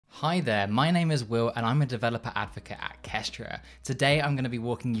Hi there, my name is Will and I'm a developer advocate at Kestra. Today I'm going to be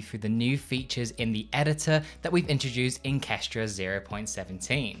walking you through the new features in the editor that we've introduced in Kestra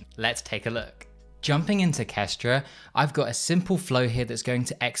 0.17. Let's take a look. Jumping into Kestra, I've got a simple flow here that's going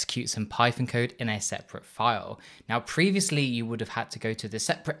to execute some Python code in a separate file. Now previously you would have had to go to the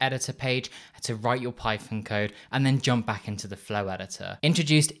separate editor page to write your Python code and then jump back into the flow editor.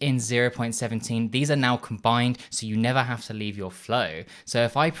 Introduced in 0.17, these are now combined so you never have to leave your flow. So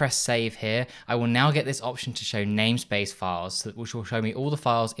if I press save here, I will now get this option to show namespace files, which will show me all the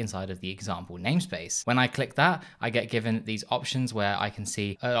files inside of the example namespace. When I click that, I get given these options where I can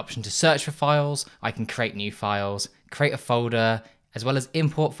see an option to search for files, I can create new files, create a folder, as well as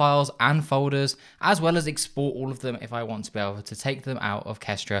import files and folders, as well as export all of them if I want to be able to take them out of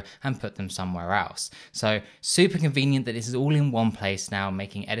Kestra and put them somewhere else. So super convenient that this is all in one place now,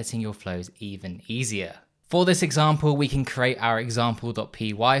 making editing your flows even easier. For this example, we can create our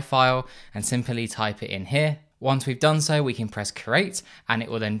example.py file and simply type it in here. Once we've done so, we can press create and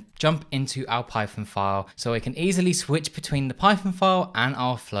it will then jump into our Python file so we can easily switch between the Python file and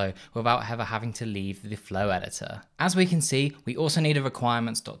our flow without ever having to leave the flow editor. As we can see, we also need a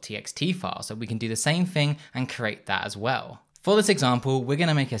requirements.txt file, so we can do the same thing and create that as well. For this example, we're going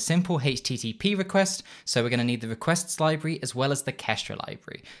to make a simple HTTP request, so we're going to need the requests library as well as the Kestra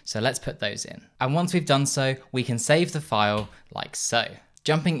library. So let's put those in. And once we've done so, we can save the file like so.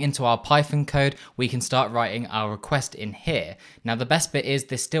 Jumping into our Python code, we can start writing our request in here. Now the best bit is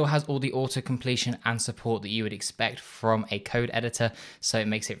this still has all the auto completion and support that you would expect from a code editor, so it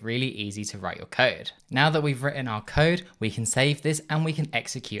makes it really easy to write your code. Now that we've written our code, we can save this and we can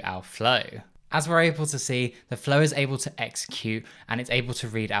execute our flow. As we're able to see, the flow is able to execute and it's able to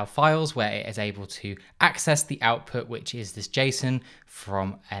read our files where it is able to access the output, which is this JSON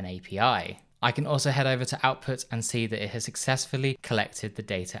from an API. I can also head over to output and see that it has successfully collected the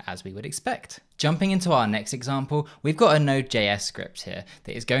data as we would expect. Jumping into our next example, we've got a Node.js script here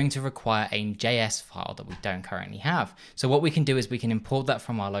that is going to require a JS file that we don't currently have. So what we can do is we can import that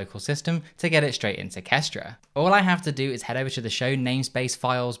from our local system to get it straight into Kestra. All I have to do is head over to the show namespace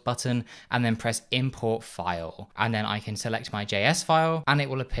files button and then press import file. And then I can select my JS file and it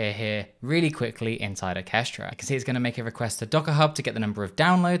will appear here really quickly inside of Kestra. I can see it's going to make a request to Docker Hub to get the number of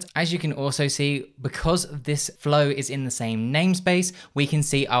downloads. As you can also see, because this flow is in the same namespace, we can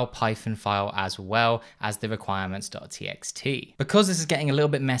see our Python file as well as the requirements.txt. Because this is getting a little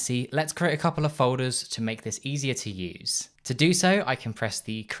bit messy, let's create a couple of folders to make this easier to use. To do so, I can press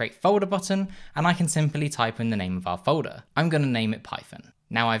the create folder button and I can simply type in the name of our folder. I'm going to name it Python.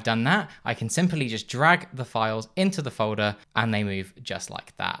 Now I've done that, I can simply just drag the files into the folder and they move just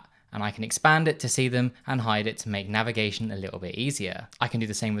like that. And I can expand it to see them and hide it to make navigation a little bit easier. I can do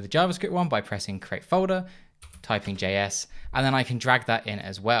the same with the JavaScript one by pressing create folder, typing JS, and then I can drag that in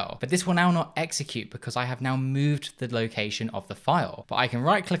as well. But this will now not execute because I have now moved the location of the file. But I can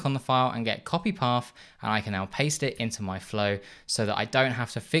right click on the file and get copy path, and I can now paste it into my flow so that I don't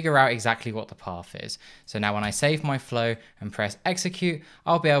have to figure out exactly what the path is. So now when I save my flow and press execute,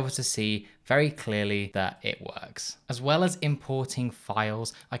 I'll be able to see very clearly that it works. As well as importing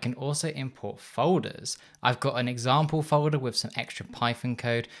files, I can also import folders. I've got an example folder with some extra Python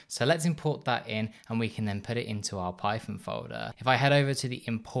code, so let's import that in and we can then put it into our Python folder. If I head over to the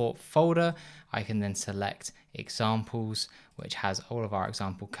import folder, I can then select examples, which has all of our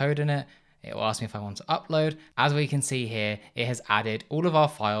example code in it. It will ask me if I want to upload. As we can see here, it has added all of our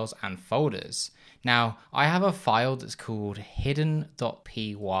files and folders. Now, I have a file that's called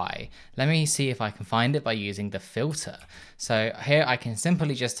hidden.py. Let me see if I can find it by using the filter. So here I can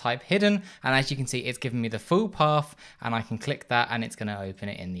simply just type hidden, and as you can see, it's giving me the full path, and I can click that and it's going to open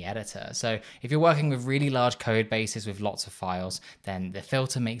it in the editor. So if you're working with really large code bases with lots of files, then the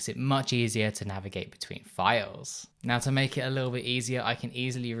filter makes it much easier to navigate between files. Now to make it a little bit easier, I can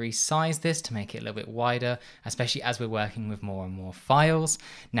easily resize this to make it a little bit wider, especially as we're working with more and more files.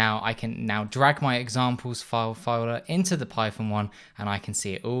 Now I can now drag my examples file folder into the Python one and I can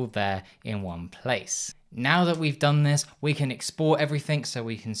see it all there in one place. Now that we've done this, we can export everything so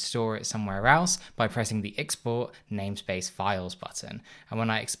we can store it somewhere else by pressing the export namespace files button. And when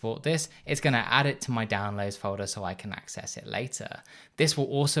I export this, it's going to add it to my downloads folder so I can access it later. This will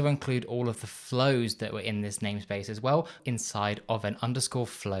also include all of the flows that were in this namespace as well inside of an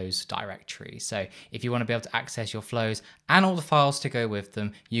 _flows directory. So if you want to be able to access your flows and all the files to go with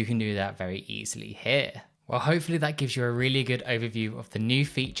them, you can do that very easily here. Well, hopefully that gives you a really good overview of the new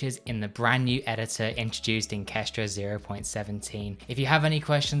features in the brand new editor introduced in Kestra 0.17. If you have any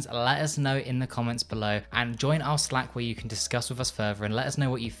questions, let us know in the comments below and join our Slack where you can discuss with us further and let us know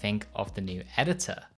what you think of the new editor.